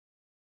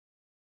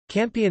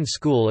Campion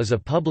School is a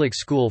public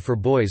school for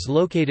boys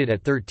located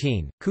at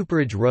 13,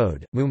 Cooperage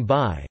Road,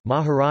 Mumbai,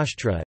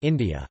 Maharashtra,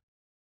 India.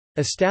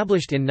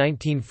 Established in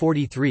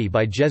 1943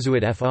 by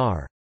Jesuit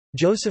Fr.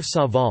 Joseph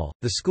Savall,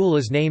 the school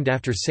is named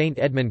after Saint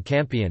Edmund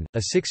Campion,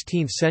 a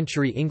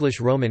 16th-century English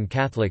Roman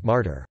Catholic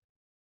martyr.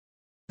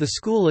 The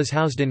school is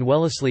housed in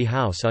Wellesley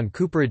House on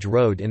Cooperage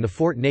Road in the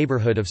Fort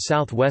neighbourhood of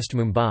south-west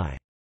Mumbai.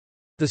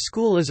 The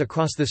school is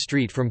across the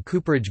street from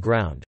Cooperage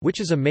Ground, which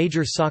is a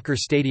major soccer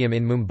stadium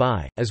in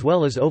Mumbai, as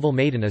well as Oval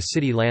Maidan, a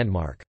city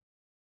landmark.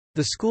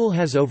 The school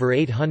has over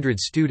 800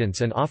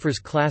 students and offers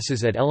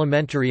classes at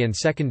elementary and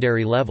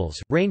secondary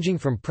levels, ranging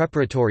from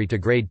preparatory to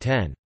grade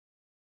 10.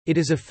 It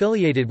is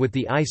affiliated with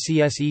the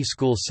ICSE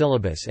school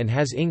syllabus and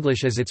has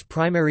English as its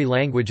primary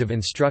language of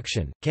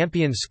instruction.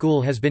 Campion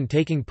School has been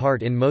taking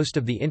part in most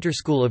of the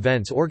inter-school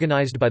events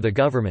organized by the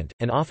government,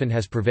 and often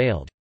has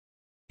prevailed.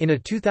 In a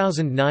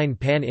 2009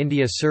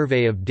 Pan-India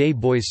survey of day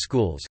boys'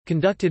 schools,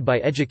 conducted by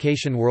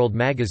Education World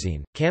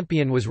magazine,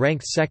 Campion was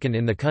ranked second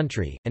in the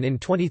country, and in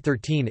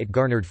 2013 it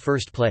garnered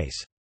first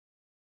place.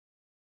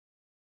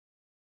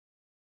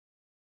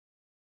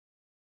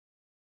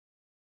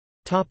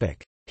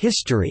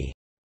 History.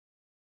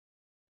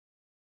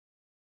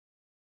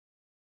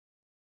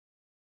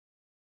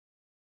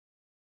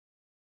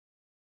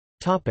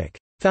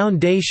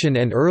 Foundation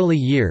and early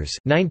years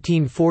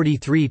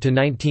 1943 to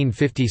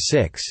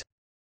 1956.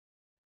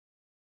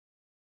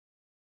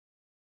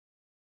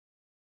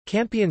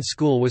 Campion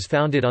School was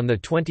founded on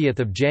 20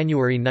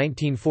 January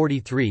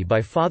 1943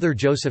 by Father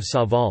Joseph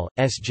Savall,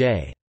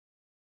 S.J.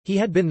 He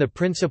had been the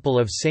principal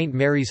of St.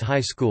 Mary's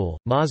High School,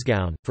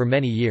 Mazgaon, for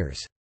many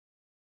years.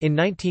 In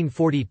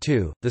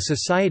 1942, the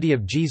Society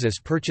of Jesus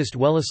purchased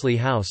Wellesley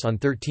House on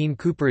 13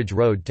 Cooperage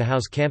Road to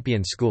house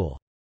Campion School.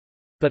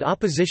 But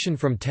opposition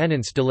from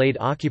tenants delayed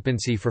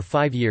occupancy for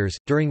 5 years,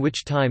 during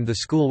which time the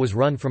school was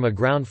run from a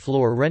ground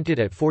floor rented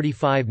at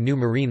 45 New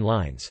Marine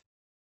Lines.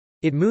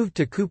 It moved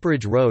to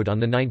Cooperage Road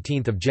on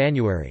 19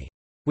 January.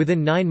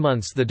 Within 9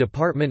 months the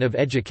Department of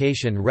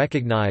Education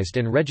recognized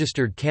and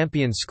registered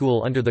Campion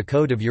School under the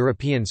Code of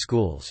European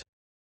Schools.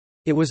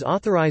 It was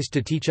authorized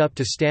to teach up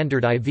to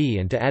Standard IV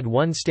and to add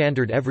one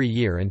standard every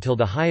year until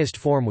the highest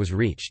form was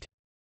reached.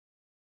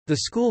 The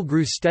school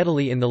grew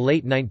steadily in the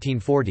late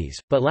 1940s,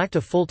 but lacked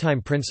a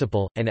full-time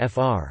principal, and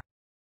Fr.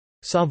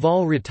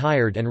 Savall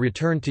retired and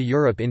returned to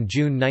Europe in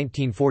June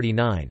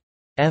 1949.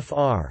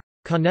 Fr.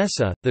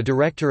 Kanessa, the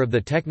director of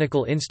the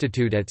Technical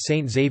Institute at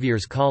St.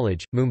 Xavier's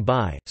College,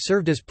 Mumbai,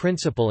 served as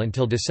principal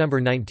until December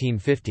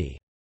 1950.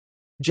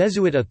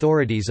 Jesuit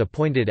authorities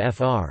appointed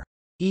Fr.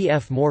 E.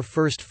 F. Moore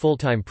first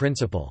full-time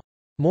principal.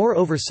 Moore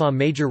oversaw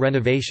major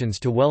renovations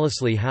to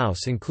Wellesley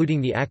House, including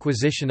the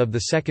acquisition of the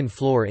second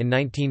floor in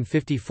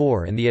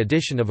 1954 and the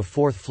addition of a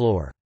fourth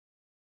floor.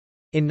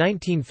 In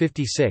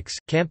 1956,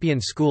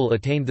 Campion School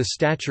attained the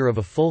stature of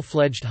a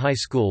full-fledged high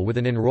school with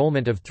an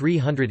enrollment of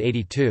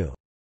 382.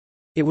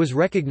 It was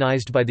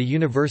recognized by the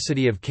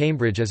University of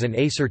Cambridge as an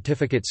A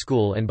certificate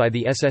school and by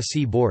the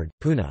SSC Board,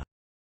 Pune.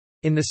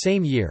 In the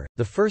same year,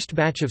 the first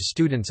batch of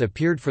students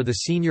appeared for the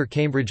Senior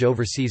Cambridge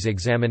Overseas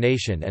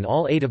Examination and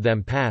all 8 of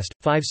them passed,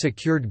 5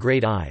 secured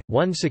Grade I,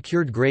 1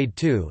 secured Grade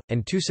II,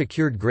 and 2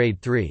 secured Grade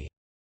III.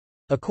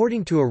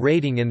 According to a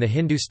rating in the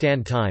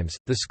Hindustan Times,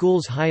 the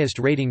school's highest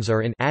ratings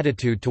are in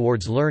attitude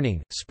towards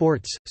learning,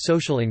 sports,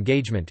 social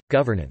engagement,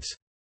 governance.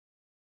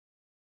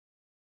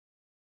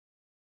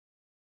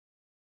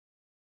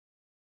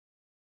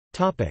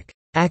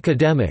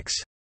 Academics.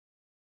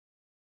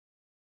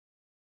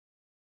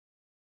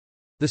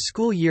 The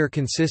school year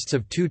consists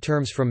of 2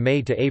 terms from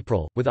May to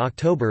April, with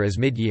October as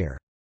mid-year.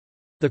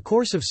 The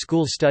course of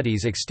school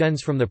studies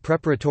extends from the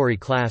preparatory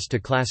class to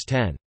Class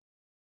 10.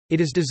 It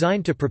is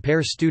designed to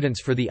prepare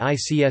students for the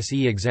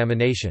ICSE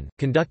examination,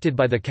 conducted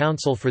by the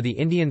Council for the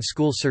Indian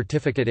School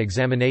Certificate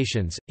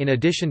Examinations. In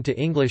addition to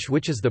English,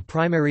 which is the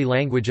primary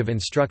language of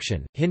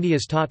instruction, Hindi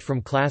is taught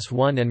from Class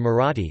 1 and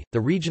Marathi,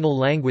 the regional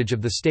language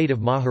of the state of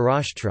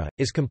Maharashtra,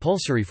 is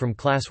compulsory from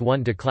Class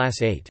 1 to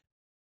Class 8.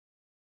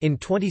 In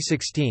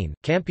 2016,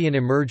 Campion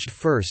emerged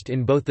first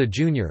in both the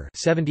junior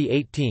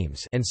 78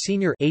 teams and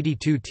senior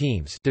 82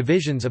 teams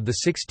divisions of the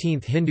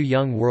 16th Hindu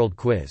Young World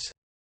Quiz.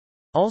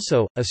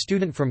 Also, a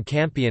student from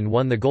Campion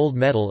won the gold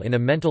medal in a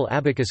mental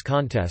abacus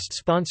contest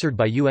sponsored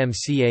by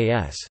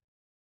UMCAS.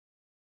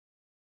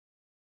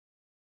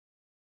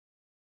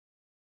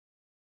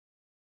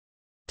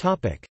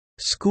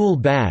 School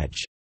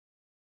badge.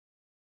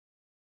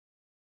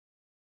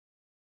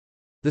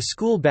 The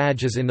school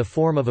badge is in the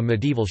form of a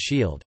medieval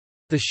shield.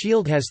 The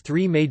shield has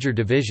 3 major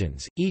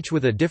divisions, each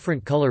with a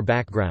different color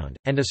background,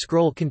 and a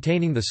scroll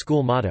containing the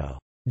school motto,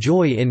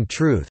 "Joy in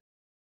Truth."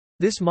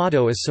 This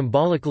motto is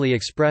symbolically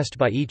expressed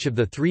by each of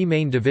the 3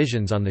 main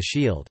divisions on the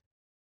shield.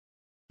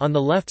 On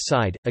the left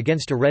side,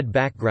 against a red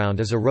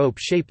background, is a rope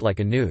shaped like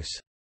a noose.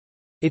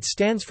 It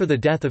stands for the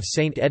death of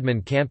Saint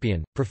Edmund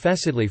Campion,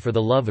 professedly for the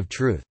love of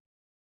truth.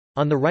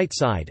 On the right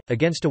side,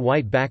 against a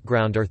white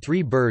background, are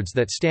 3 birds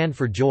that stand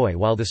for joy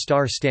while the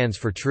star stands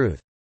for truth.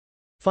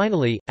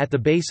 Finally, at the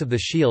base of the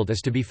shield is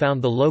to be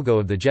found the logo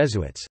of the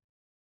Jesuits.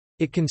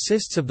 It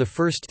consists of the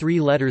first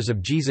three letters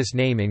of Jesus'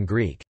 name in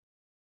Greek.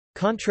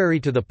 Contrary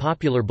to the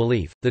popular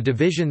belief, the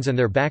divisions and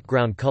their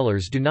background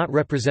colors do not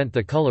represent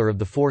the color of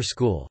the four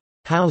school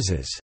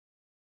houses.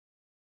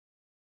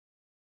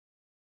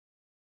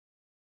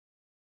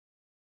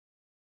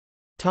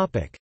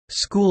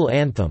 School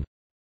anthem.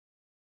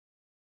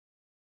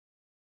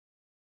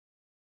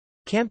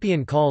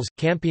 Campion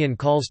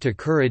calls to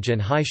courage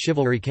and high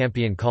chivalry.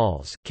 Campion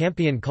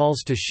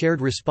calls to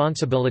shared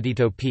responsibility,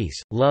 to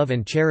peace, love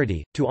and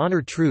charity, to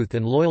honor truth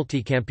and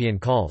loyalty. Campion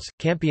calls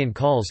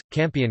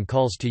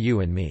to you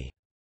and me.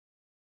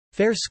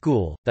 Fair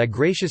school, thy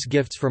gracious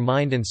gifts for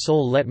mind and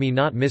soul let me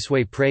not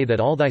misway. Pray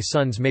that all thy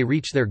sons may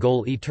reach their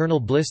goal,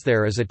 eternal bliss.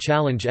 There is a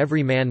challenge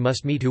every man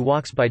must meet who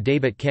walks by day,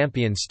 but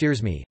Campion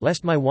steers me,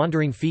 lest my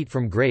wandering feet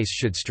from grace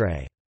should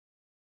stray.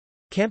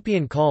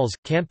 Campion calls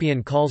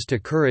to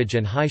courage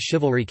and high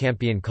chivalry.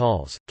 Campion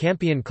calls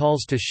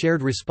to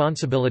shared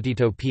responsibility,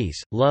 to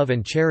peace, love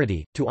and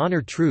charity, to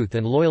honor truth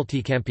and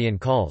loyalty. Campion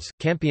calls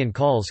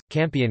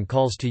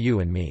to you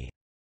and me.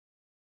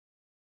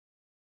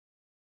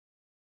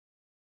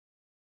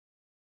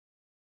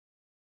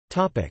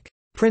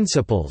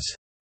 Principals.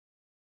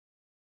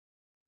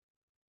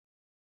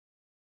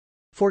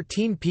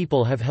 14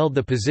 people have held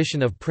the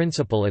position of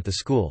principal at the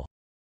school.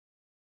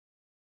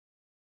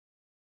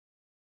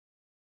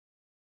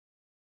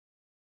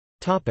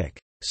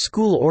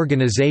 School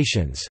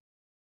organizations.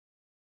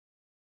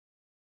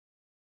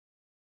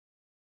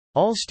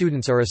 All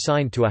students are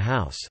assigned to a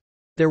house.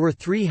 There were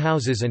 3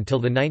 houses until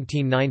the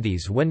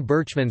 1990s when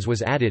Birchman's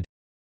was added.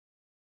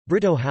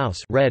 Brito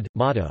House, red,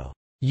 motto,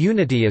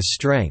 "Unity is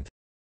Strength",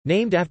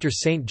 named after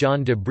Saint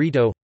John de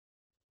Brito.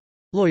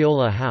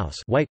 Loyola House,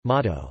 white,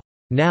 motto,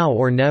 "Now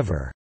or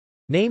Never",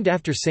 named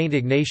after Saint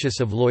Ignatius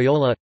of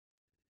Loyola.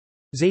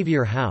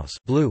 Xavier House,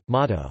 blue,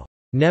 motto,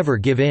 "Never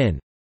Give In",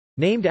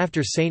 named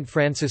after Saint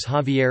Francis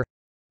Xavier.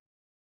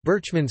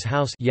 Birchman's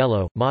House,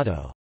 yellow,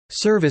 motto,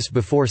 "Service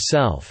before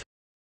self",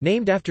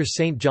 named after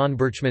Saint John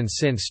Birchman.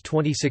 Since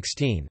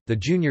 2016, the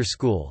junior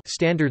school,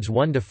 standards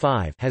 1 to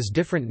 5, has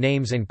different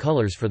names and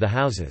colors for the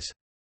houses.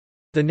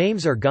 The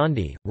names are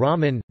Gandhi,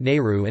 Raman,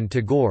 Nehru and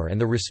Tagore, and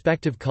the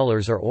respective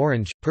colors are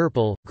orange,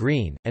 purple,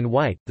 green, and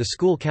white. The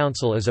school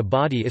council is a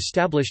body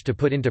established to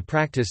put into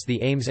practice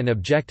the aims and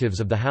objectives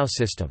of the house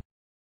system.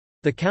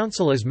 The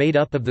council is made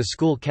up of the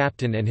school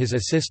captain and his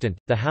assistant,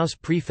 the house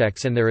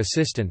prefects and their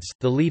assistants,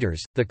 the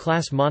leaders, the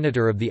class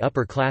monitor of the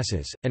upper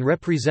classes, and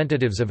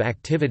representatives of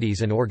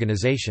activities and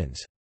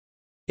organizations.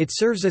 It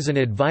serves as an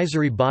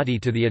advisory body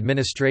to the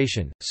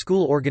administration.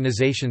 School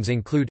organizations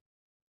include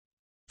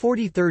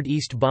 43rd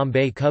East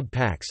Bombay Cub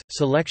Packs.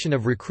 Selection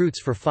of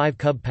recruits for 5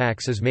 Cub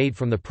Packs is made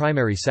from the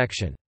primary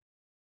section.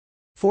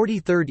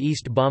 43rd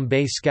East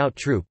Bombay Scout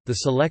Troop. The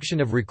selection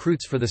of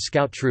recruits for the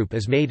Scout Troop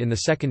is made in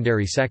the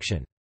secondary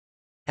section.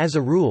 As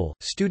a rule,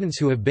 students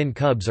who have been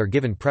Cubs are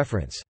given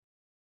preference.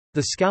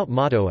 The Scout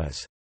motto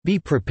is, "Be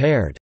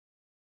prepared."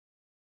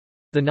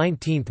 The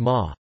 19th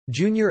Ma.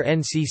 Junior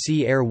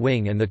NCC Air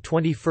Wing and the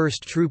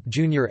 21st Troop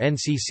Junior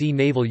NCC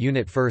Naval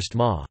Unit 1st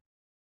Ma.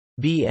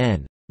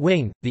 BN.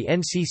 Wing. The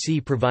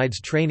NCC provides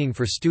training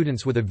for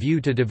students with a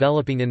view to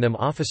developing in them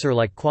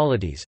officer-like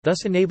qualities,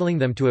 thus enabling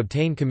them to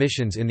obtain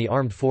commissions in the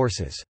armed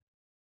forces.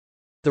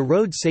 The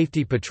Road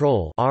Safety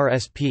Patrol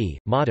 (RSP),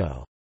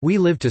 motto, "We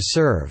live to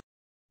serve",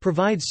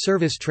 provides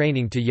service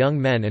training to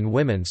young men and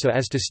women so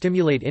as to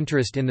stimulate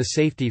interest in the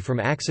safety from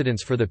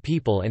accidents for the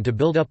people and to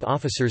build up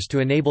officers to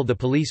enable the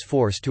police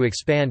force to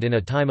expand in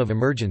a time of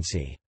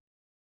emergency.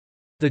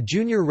 The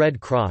Junior Red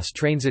Cross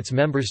trains its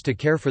members to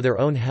care for their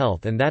own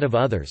health and that of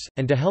others,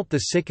 and to help the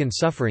sick and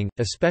suffering,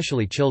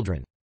 especially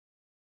children.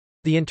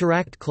 The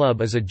Interact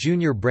Club is a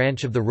junior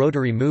branch of the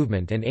Rotary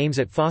movement and aims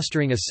at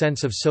fostering a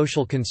sense of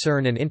social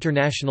concern and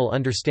international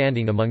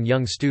understanding among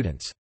young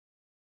students.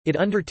 It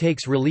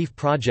undertakes relief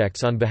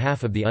projects on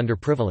behalf of the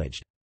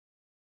underprivileged.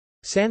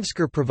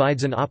 Sanskar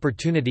provides an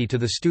opportunity to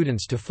the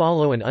students to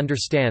follow and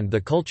understand the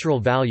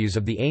cultural values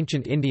of the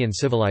ancient Indian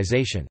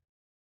civilization.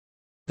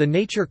 The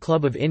Nature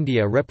Club of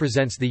India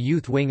represents the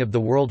youth wing of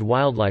the World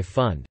Wildlife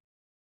Fund.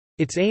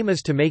 Its aim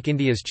is to make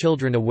India's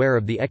children aware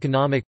of the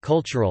economic,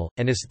 cultural,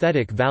 and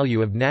aesthetic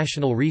value of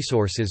national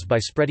resources by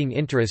spreading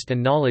interest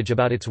and knowledge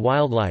about its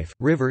wildlife,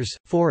 rivers,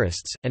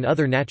 forests, and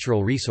other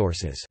natural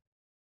resources.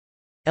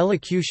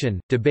 Elocution,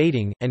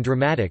 debating, and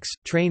dramatics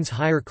trains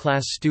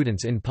higher-class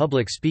students in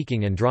public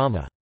speaking and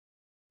drama.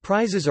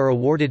 Prizes are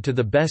awarded to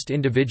the best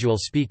individual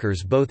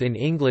speakers both in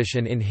English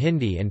and in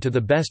Hindi and to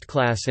the best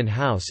class and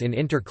house in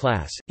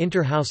inter-class,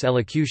 inter-house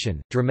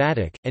elocution,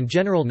 dramatic, and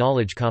general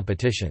knowledge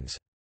competitions.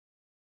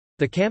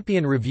 The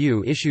Campion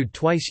Review, issued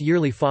twice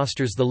yearly,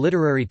 fosters the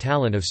literary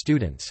talent of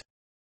students.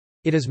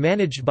 It is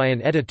managed by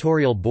an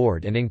editorial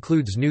board and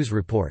includes news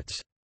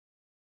reports.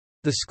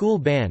 The School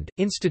Band,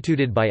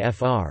 instituted by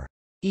Fr.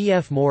 E.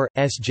 F. Moore,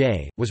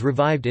 S.J., was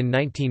revived in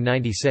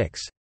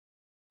 1996.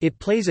 It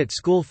plays at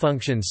school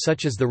functions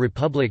such as the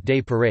Republic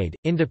Day Parade,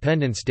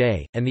 Independence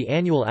Day, and the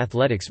annual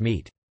athletics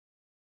meet.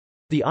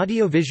 The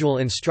audiovisual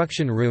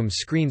instruction room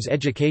screens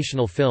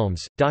educational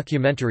films,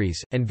 documentaries,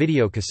 and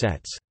video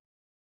cassettes.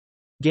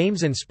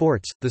 Games and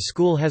sports. The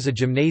school has a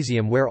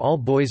gymnasium where all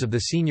boys of the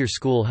senior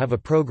school have a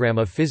program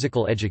of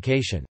physical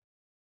education.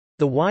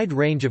 The wide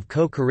range of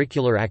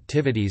co-curricular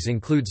activities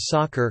includes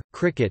soccer,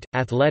 cricket,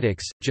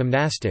 athletics,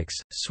 gymnastics,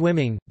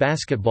 swimming,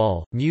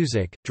 basketball,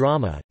 music,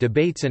 drama,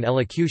 debates and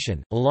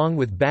elocution, along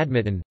with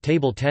badminton,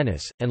 table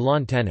tennis, and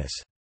lawn tennis.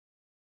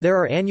 There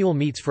are annual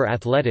meets for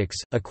athletics,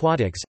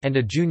 aquatics, and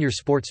a junior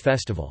sports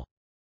festival.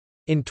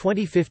 In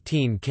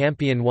 2015,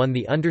 Campion won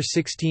the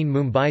Under-16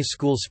 Mumbai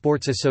School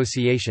Sports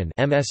Association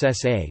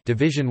 (MSSA)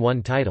 Division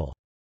 1 title.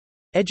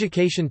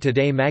 Education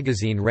Today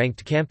magazine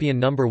ranked Campion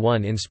number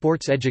 1 in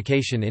sports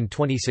education in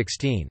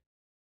 2016.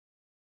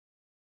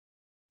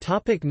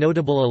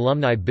 Notable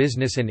alumni.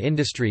 Business and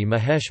industry.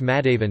 Mahesh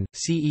Madhavan,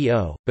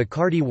 CEO,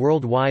 Bacardi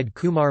Worldwide.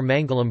 Kumar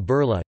Mangalam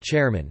Birla,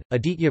 Chairman,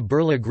 Aditya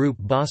Birla Group.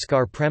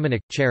 Bhaskar Pramanik,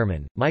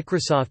 Chairman,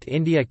 Microsoft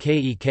India.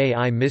 Keki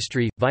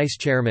Mistry, Vice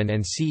Chairman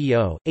and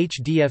CEO,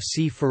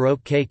 HDFC.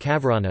 Farokh K.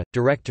 Kavarana,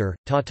 Director,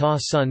 Tata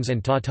Sons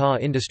and Tata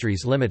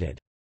Industries Limited.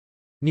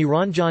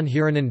 Niranjan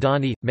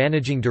Hiranandani,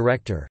 Managing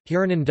Director,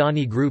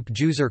 Hiranandani Group.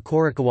 Juser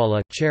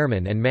Korakawala,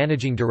 Chairman and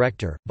Managing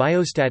Director,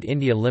 Biostat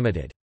India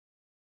Limited.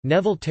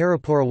 Neville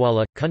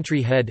Taraporawala,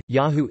 Country Head,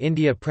 Yahoo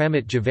India.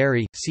 Pramit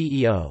Javeri,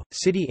 CEO,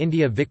 City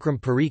India. Vikram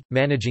Parikh,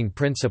 Managing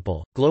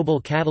Principal, Global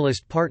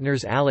Catalyst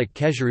Partners. Alok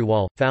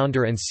Kejriwal,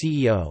 Founder and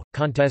CEO,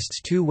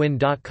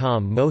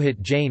 Contests2Win.com.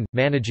 Mohit Jain,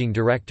 Managing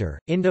Director,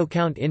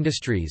 Indocount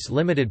Industries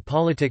Limited.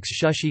 Politics.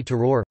 Shashi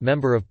Tharoor,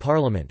 Member of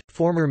Parliament,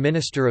 former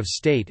Minister of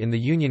State in the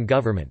Union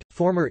Government,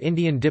 former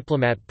Indian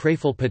diplomat.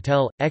 Praful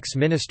Patel,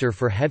 Ex-Minister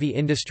for Heavy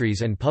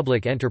Industries and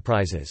Public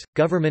Enterprises,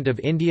 Government of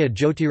India.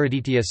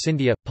 Jyotiraditya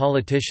Scindia,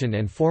 Politician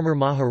and former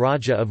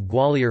Maharaja of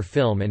Gwalior.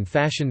 Film and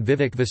Fashion.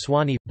 Vivek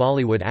Vaswani,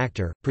 Bollywood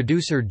actor,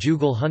 producer.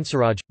 Jugal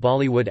Hansaraj,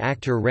 Bollywood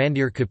actor.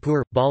 Randhir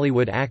Kapoor,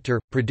 Bollywood actor,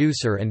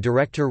 producer and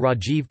director.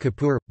 Rajiv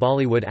Kapoor,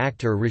 Bollywood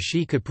actor.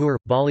 Rishi Kapoor,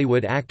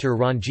 Bollywood actor.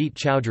 Ranjit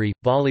Chowdhury,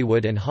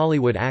 Bollywood and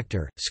Hollywood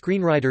actor,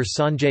 screenwriter.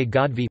 Sanjay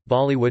Gadhvi,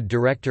 Bollywood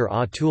director.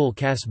 Atul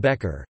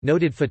Kasbekar,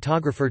 noted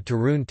photographer.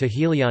 Tarun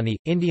Tahiliani,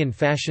 Indian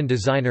fashion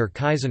designer.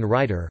 Kaizen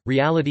writer,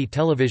 reality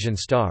television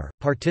star,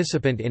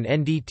 participant in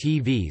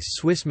NDTV's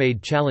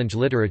Swiss-made Challenge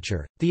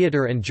Literature,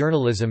 Theatre and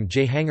Journalism.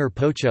 Jahangar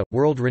Pocha,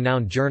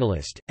 world-renowned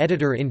journalist,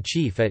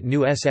 editor-in-chief at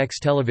New SX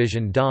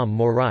Television. Dom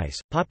Morais,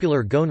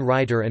 popular Goan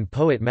writer and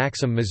poet.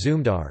 Maxim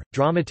Mazumdar,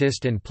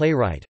 dramatist and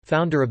playwright,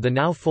 founder of the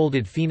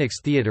now-folded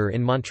Phoenix Theatre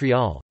in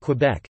Montreal,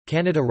 Quebec,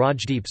 Canada.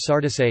 Rajdeep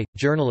Sardesai,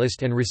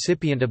 journalist and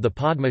recipient of the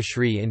Padma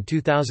Shri in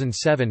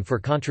 2007 for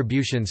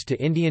contributions to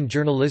Indian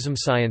journalism.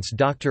 Science.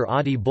 Dr.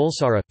 Adi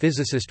Bulsara,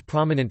 physicist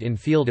prominent in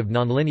field of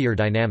nonlinear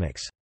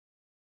dynamics.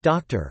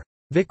 Dr.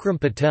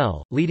 Vikram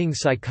Patel, leading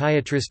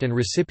psychiatrist and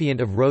recipient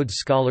of Rhodes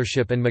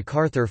Scholarship and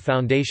MacArthur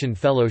Foundation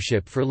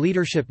Fellowship for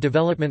Leadership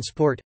Development.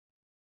 Sport.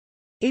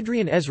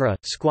 Adrian Ezra,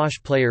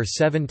 squash player,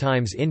 7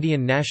 times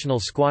Indian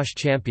national squash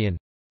champion.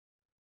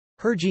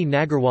 Herji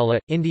Nagarwala,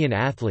 Indian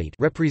athlete,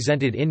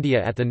 represented India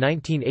at the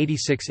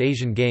 1986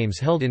 Asian Games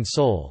held in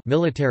Seoul.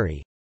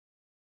 Military.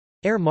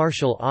 Air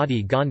Marshal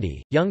Adi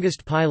Gandhi,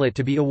 youngest pilot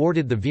to be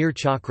awarded the Veer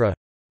Chakra.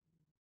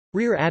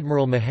 Rear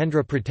Admiral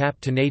Mahendra Pratap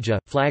Taneja,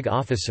 Flag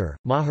Officer,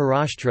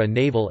 Maharashtra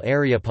Naval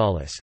Area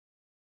Police.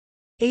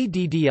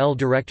 ADDL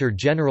Director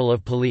General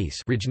of Police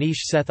Rajneesh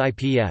Seth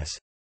IPS.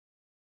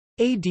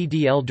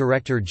 ADDL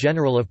Director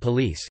General of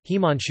Police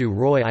Himanshu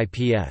Roy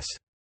IPS.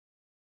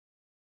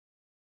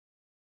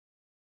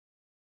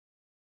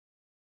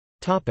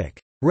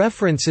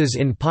 References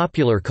in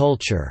popular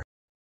culture.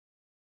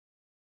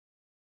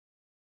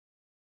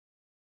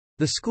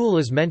 The school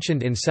is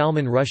mentioned in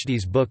Salman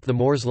Rushdie's book The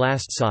Moor's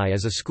Last Sigh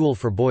as a school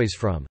for boys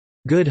from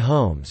good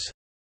homes.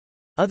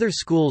 Other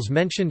schools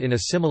mentioned in a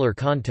similar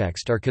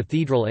context are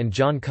Cathedral and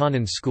John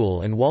Connon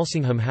School and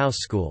Walsingham House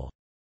School.